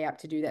this AI app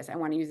to do this. I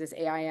want to use this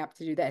AI app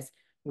to do this.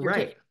 You're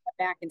taking Right. a step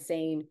back and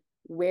saying,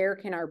 where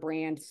can our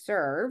brand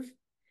serve?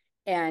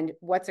 And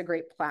what's a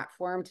great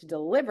platform to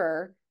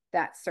deliver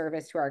that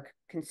service to our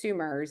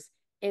consumers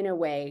in a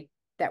way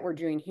that we're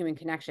doing human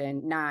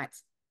connection, not,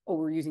 oh,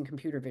 we're using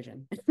computer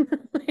vision.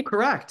 Like,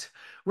 Correct.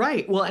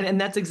 Right. Well,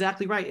 and that's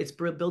exactly right. It's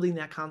building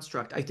that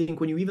construct. I think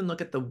when you even look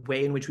at the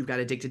way in which we've got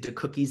addicted to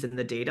cookies and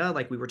the data,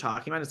 like we were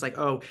talking about, it's like,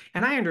 oh,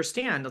 and I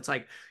understand. It's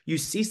like you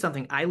see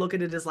something. I look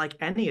at it as like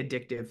any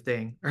addictive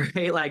thing,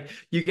 right? Like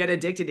you get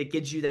addicted, it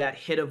gives you that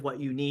hit of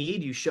what you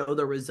need. You show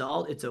the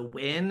result, it's a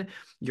win.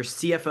 Your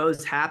CFO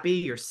is happy.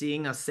 You're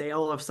seeing a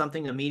sale of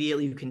something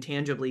immediately you can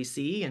tangibly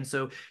see. And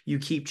so you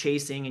keep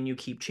chasing and you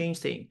keep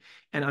chasing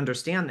and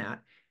understand that,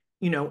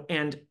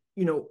 and,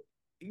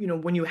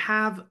 when you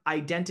have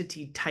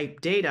identity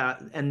type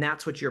data and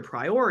that's what your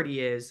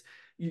priority is,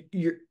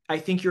 I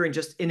think you're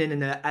in an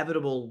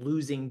inevitable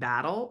losing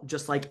battle.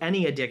 Just like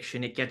any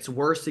addiction, it gets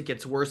worse, it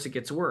gets worse, it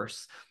gets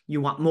worse.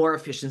 You want more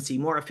efficiency,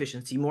 more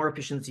efficiency, more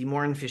efficiency,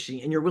 more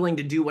efficiency, and you're willing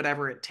to do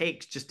whatever it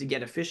takes just to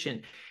get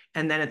efficient.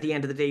 And then at the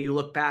end of the day, you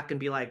look back and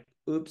be like,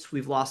 oops,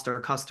 we've lost our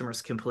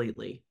customers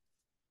completely,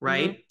 mm-hmm.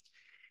 right?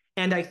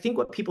 And I think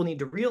what people need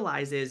to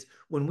realize is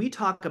when we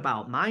talk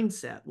about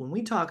mindset, when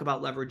we talk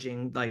about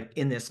leveraging, like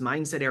in this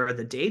mindset era,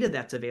 the data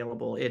that's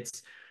available,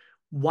 it's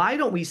why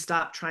don't we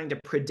stop trying to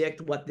predict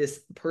what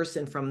this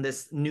person from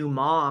this new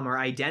mom or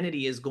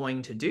identity is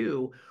going to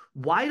do?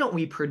 Why don't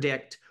we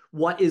predict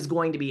what is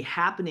going to be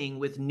happening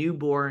with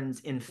newborns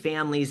and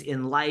families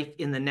in life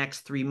in the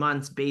next 3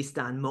 months based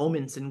on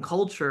moments in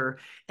culture,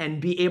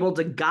 and be able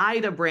to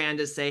guide a brand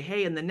to say,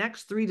 hey, in the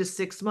next 3 to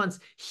 6 months,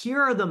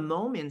 here are the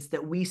moments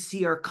that we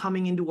see are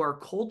coming into our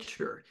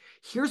culture.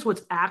 Here's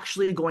what's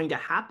actually going to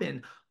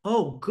happen.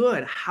 Oh,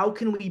 good. How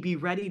can we be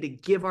ready to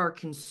give our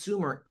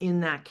consumer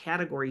in that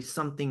category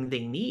something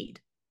they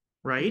need,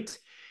 right?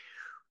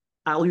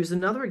 I'll use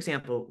another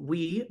example.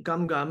 We,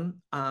 GumGum,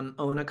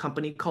 own a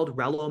company called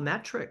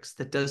Relometrics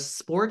that does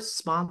sports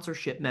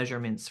sponsorship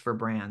measurements for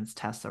brands,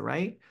 Tessa,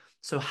 right?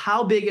 So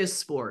how big is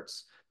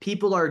sports?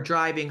 People are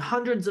driving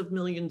hundreds of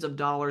millions of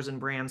dollars in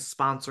brands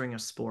sponsoring a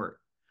sport.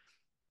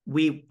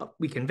 We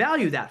can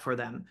value that for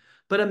them.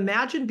 But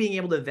imagine being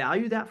able to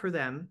value that for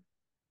them,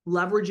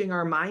 leveraging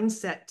our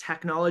mindset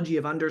technology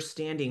of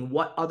understanding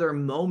what other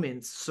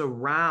moments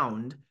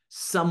surround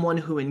someone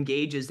who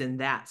engages in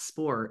that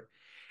sport,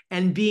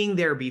 and being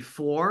there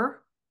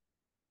before,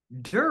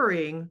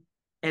 during,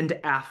 and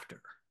after.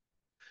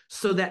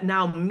 So that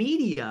now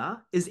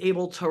media is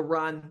able to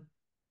run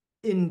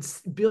in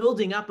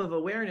building up of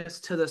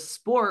awareness to the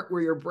sport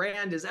where your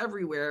brand is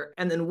everywhere.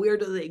 And then where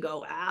do they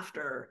go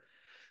after?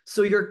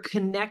 So you're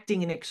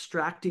connecting and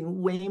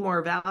extracting way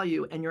more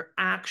value, and you're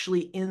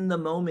actually in the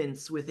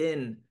moments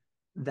within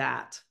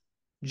that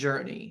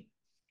journey.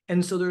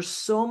 And so there's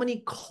so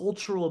many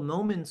cultural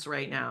moments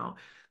right now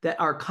that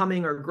are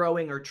coming or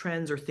growing or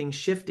trends or things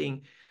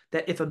shifting,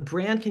 that if a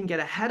brand can get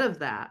ahead of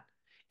that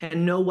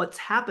and know what's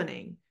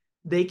happening,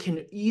 they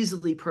can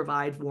easily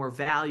provide more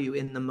value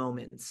in the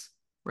moments,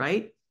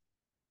 right?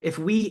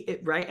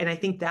 Right? And I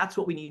think that's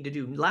what we need to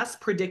do. Less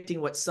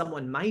predicting what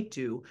someone might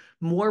do,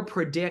 more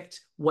predict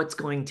what's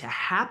going to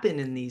happen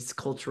in these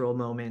cultural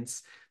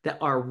moments that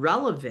are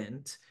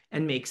relevant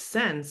and make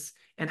sense.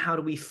 And how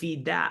do we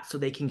feed that so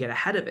they can get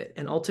ahead of it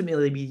and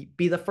ultimately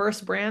be the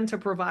first brand to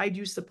provide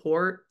you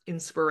support,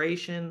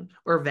 inspiration,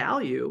 or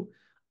value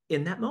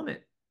in that moment?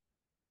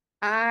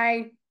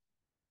 I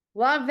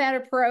love that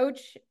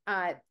approach.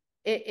 It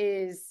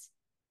is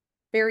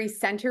very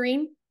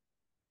centering.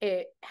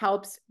 It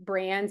helps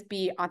brands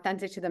be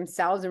authentic to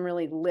themselves and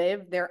really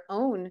live their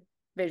own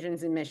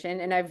visions and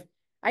mission. And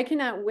I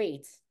cannot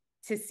wait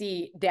to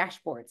see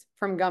dashboards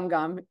from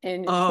GumGum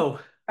in Oh,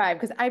 2025,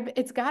 because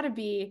it's got to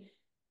be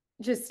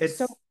just so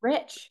it's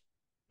rich.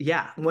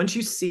 Yeah, once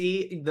you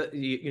see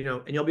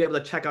and you'll be able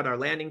to check out our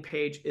landing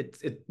page.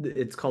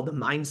 It's called the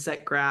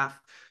mindset graph.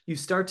 You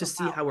start to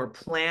see how we're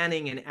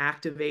planning and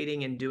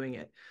activating and doing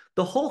it.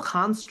 The whole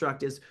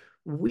construct is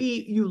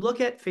you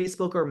look at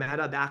Facebook or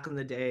Meta back in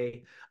the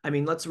day. I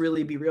mean, let's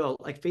really be real.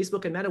 Like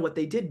Facebook and Meta, what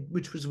they did,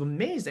 which was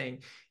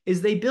amazing,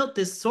 is they built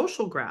this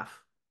social graph,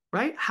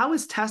 right? How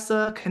is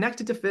Tessa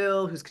connected to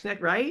Phil, who's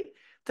connected, right?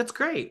 That's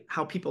great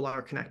how people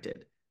are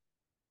connected.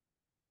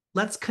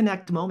 Let's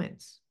connect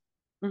moments.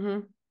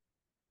 Mm-hmm.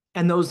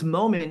 And those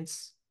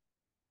moments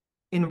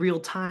in real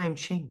time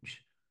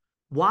change.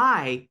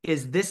 Why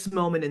is this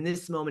moment and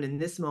this moment and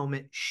this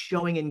moment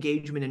showing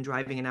engagement and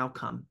driving an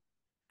outcome?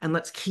 And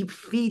let's keep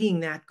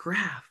feeding that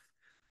graph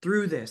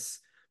through this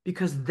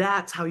because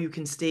that's how you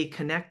can stay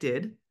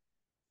connected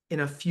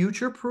in a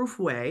future-proof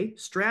way,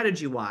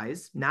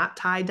 strategy-wise, not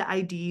tied to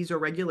IDs or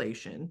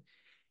regulation,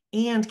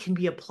 and can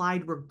be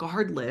applied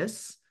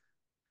regardless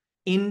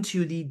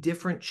into the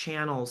different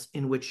channels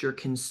in which your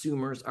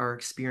consumers are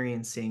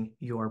experiencing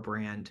your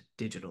brand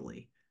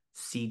digitally.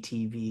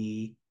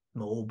 CTV,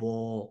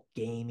 mobile,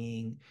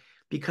 gaming,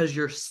 because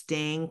you're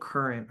staying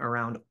current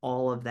around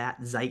all of that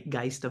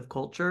zeitgeist of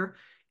culture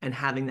and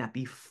having that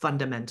be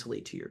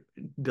fundamentally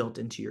built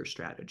into your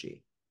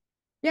strategy.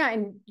 Yeah,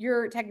 and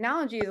your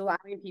technology is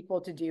allowing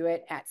people to do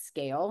it at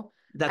scale.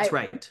 That's I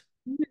right.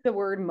 use the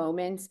word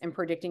moments and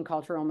predicting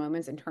cultural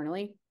moments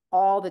internally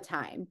all the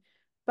time.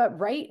 But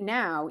right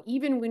now,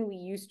 even when we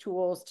use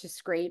tools to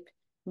scrape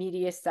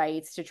media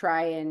sites to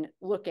try and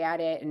look at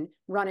it and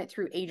run it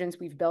through agents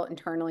we've built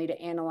internally to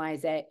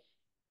analyze it,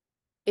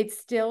 it's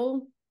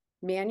still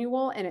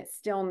manual and it's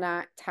still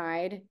not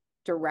tied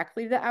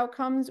directly to the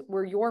outcomes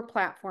where your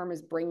platform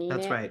is bringing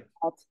That's it right.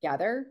 all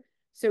together.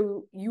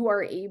 So you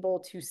are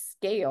able to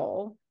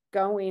scale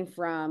going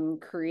from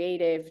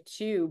creative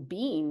to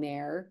being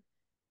there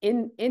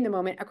in the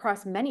moment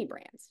across many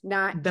brands,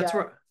 not That's just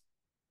right.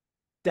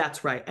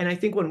 That's right. And I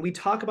think when we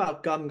talk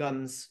about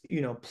GumGum's,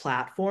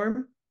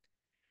 platform,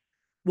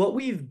 what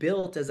we've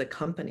built as a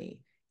company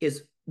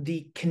is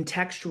the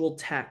contextual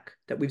tech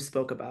that we've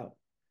spoke about.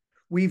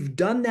 We've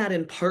done that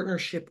in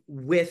partnership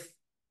with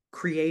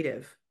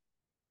creative,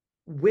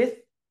 with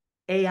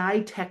AI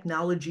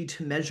technology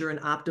to measure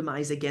and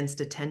optimize against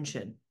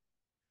attention.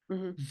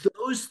 mm-hmm.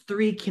 Those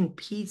three can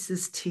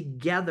pieces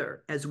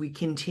together as we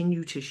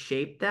continue to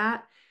shape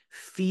that,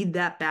 feed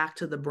that back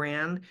to the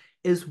brand,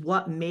 is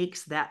what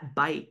makes that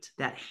bite,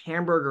 that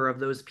hamburger of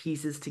those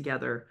pieces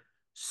together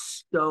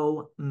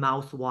so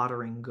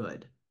mouth-watering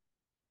good.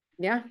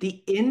 Yeah.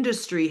 The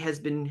industry has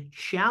been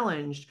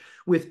challenged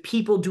with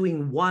people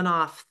doing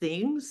one-off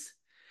things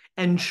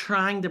and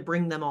trying to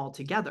bring them all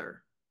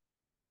together,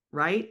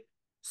 right?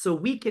 So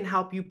we can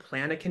help you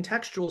plan a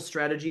contextual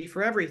strategy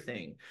for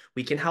everything.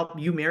 We can help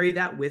you marry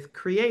that with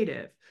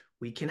creative.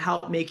 We can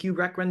help make you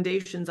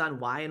recommendations on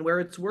why and where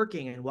it's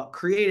working and what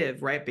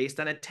creative, right, based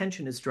on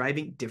attention is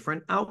driving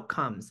different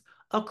outcomes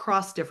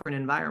across different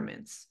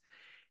environments.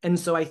 And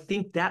so I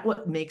think that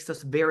what makes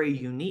us very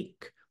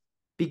unique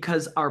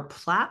because our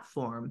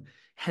platform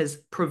has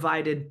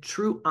provided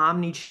true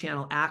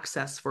omni-channel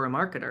access for a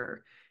marketer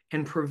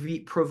and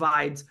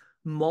provides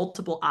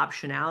multiple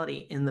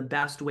optionality in the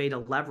best way to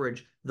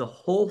leverage the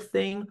whole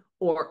thing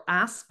or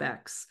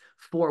aspects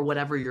for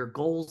whatever your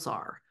goals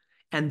are.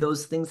 And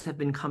those things have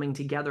been coming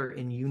together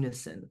in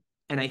unison.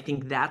 And I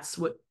think that's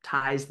what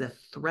ties the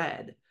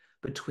thread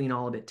between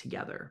all of it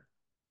together,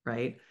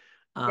 right?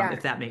 Yeah.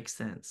 If that makes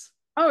sense.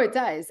 Oh, it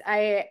does.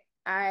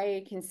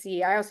 I can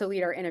see. I also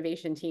lead our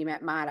innovation team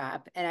at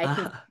ModUp, and I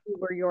can see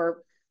where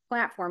your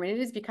platform, and it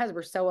is because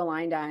we're so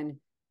aligned on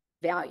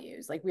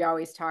values. Like we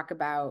always talk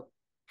about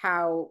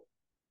how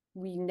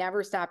we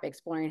never stop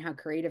exploring how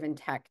creative and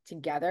tech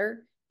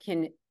together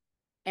can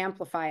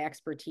amplify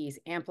expertise,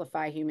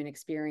 amplify human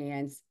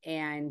experience,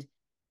 and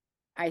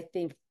I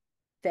think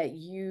that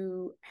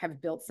you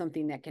have built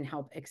something that can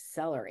help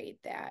accelerate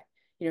that,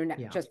 not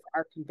Yeah. just for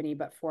our company,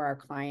 but for our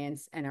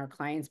clients and our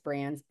clients'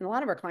 brands. And a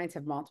lot of our clients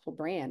have multiple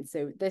brands.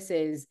 So this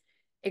is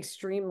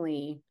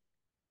extremely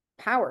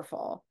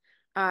powerful.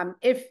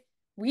 If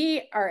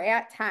we are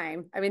at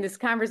time, I mean, this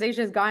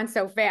conversation has gone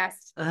so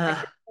fast.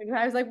 I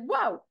was like,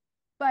 whoa.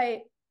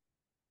 But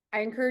I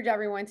encourage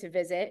everyone to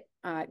visit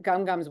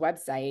GumGum's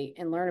website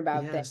and learn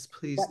about this, yes,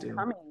 please what's do.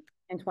 coming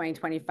in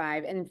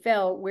 2025. And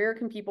Phil, where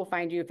can people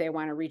find you if they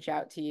want to reach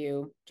out to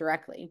you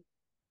directly?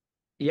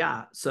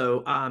 Yeah,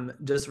 so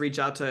just reach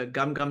out to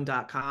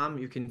gumgum.com.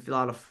 You can fill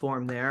out a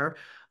form there.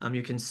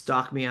 You can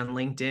stalk me on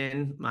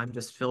LinkedIn. I'm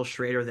just Phil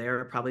Schraeder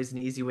there. Probably is an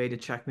easy way to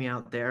check me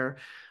out there.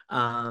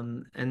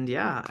 And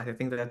yeah, I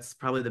think that's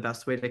probably the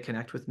best way to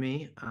connect with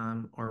me.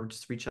 Or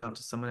just reach out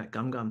to someone at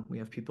GumGum. We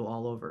have people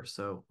all over,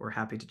 so we're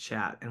happy to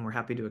chat and we're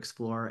happy to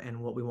explore.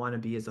 And what we want to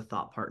be is a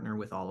thought partner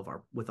with all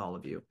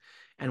of you,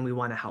 and we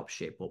want to help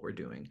shape what we're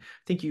doing.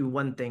 I think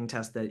one thing,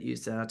 Tessa, that you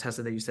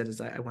said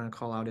is I want to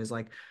call out is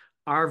like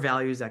our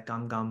values at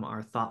GumGum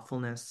are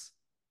thoughtfulness,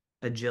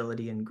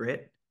 agility, and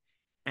grit.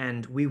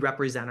 And we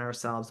represent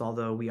ourselves,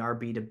 although we are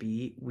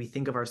B2B, we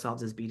think of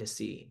ourselves as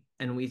B2C.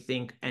 And we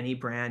think any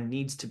brand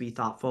needs to be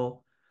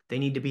thoughtful. They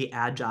need to be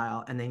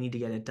agile and they need to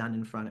get it done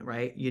in front,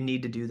 right? You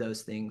need to do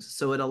those things.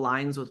 So it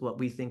aligns with what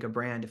we think a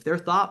brand. If they're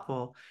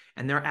thoughtful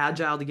and they're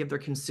agile to give their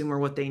consumer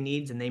what they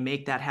need and they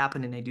make that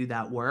happen and they do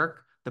that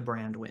work, the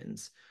brand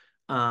wins.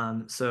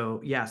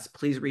 So yes,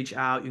 please reach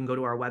out. You can go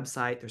to our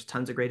website. There's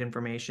tons of great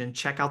information.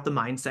 Check out the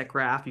mindset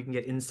graph. You can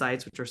get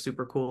insights, which are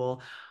super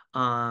cool.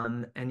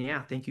 And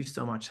yeah, thank you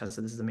so much,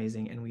 Tessa. This is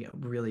amazing. And we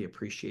really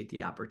appreciate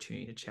the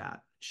opportunity to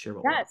chat, share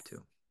what we're Yes. up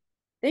to.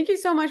 Thank you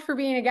so much for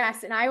being a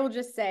guest. And I will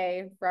just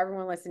say for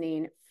everyone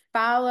listening,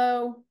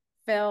 follow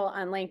Phil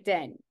on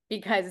LinkedIn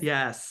because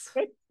Yes.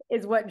 it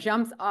is what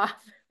jumps off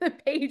the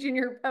page in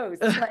your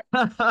post. Like,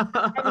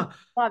 I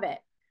love it.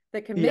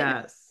 The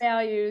commitment Yes.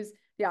 values,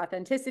 the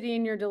authenticity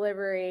in your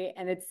delivery,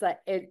 and it's like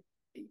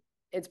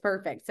it's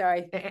perfect. So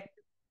I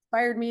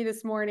inspired me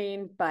this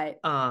morning, but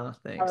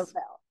Thanks.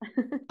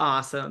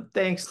 Awesome.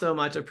 Thanks so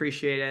much.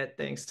 Appreciate it.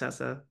 Thanks,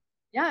 Tessa.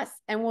 Yes,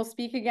 and we'll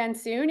speak again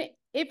soon.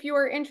 If you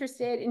are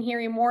interested in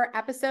hearing more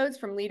episodes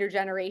from Leader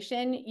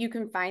Generation, you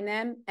can find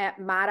them at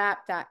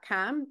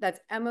modop.com. That's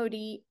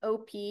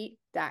modop.com.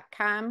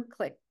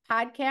 Click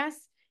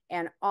podcasts,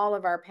 and all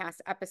of our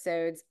past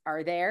episodes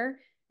are there.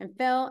 And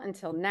Phil,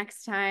 until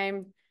next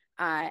time,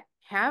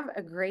 have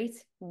a great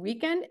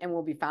weekend, and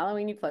we'll be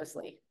following you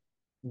closely.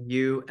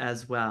 You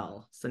as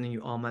well. Sending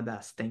you all my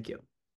best. Thank you.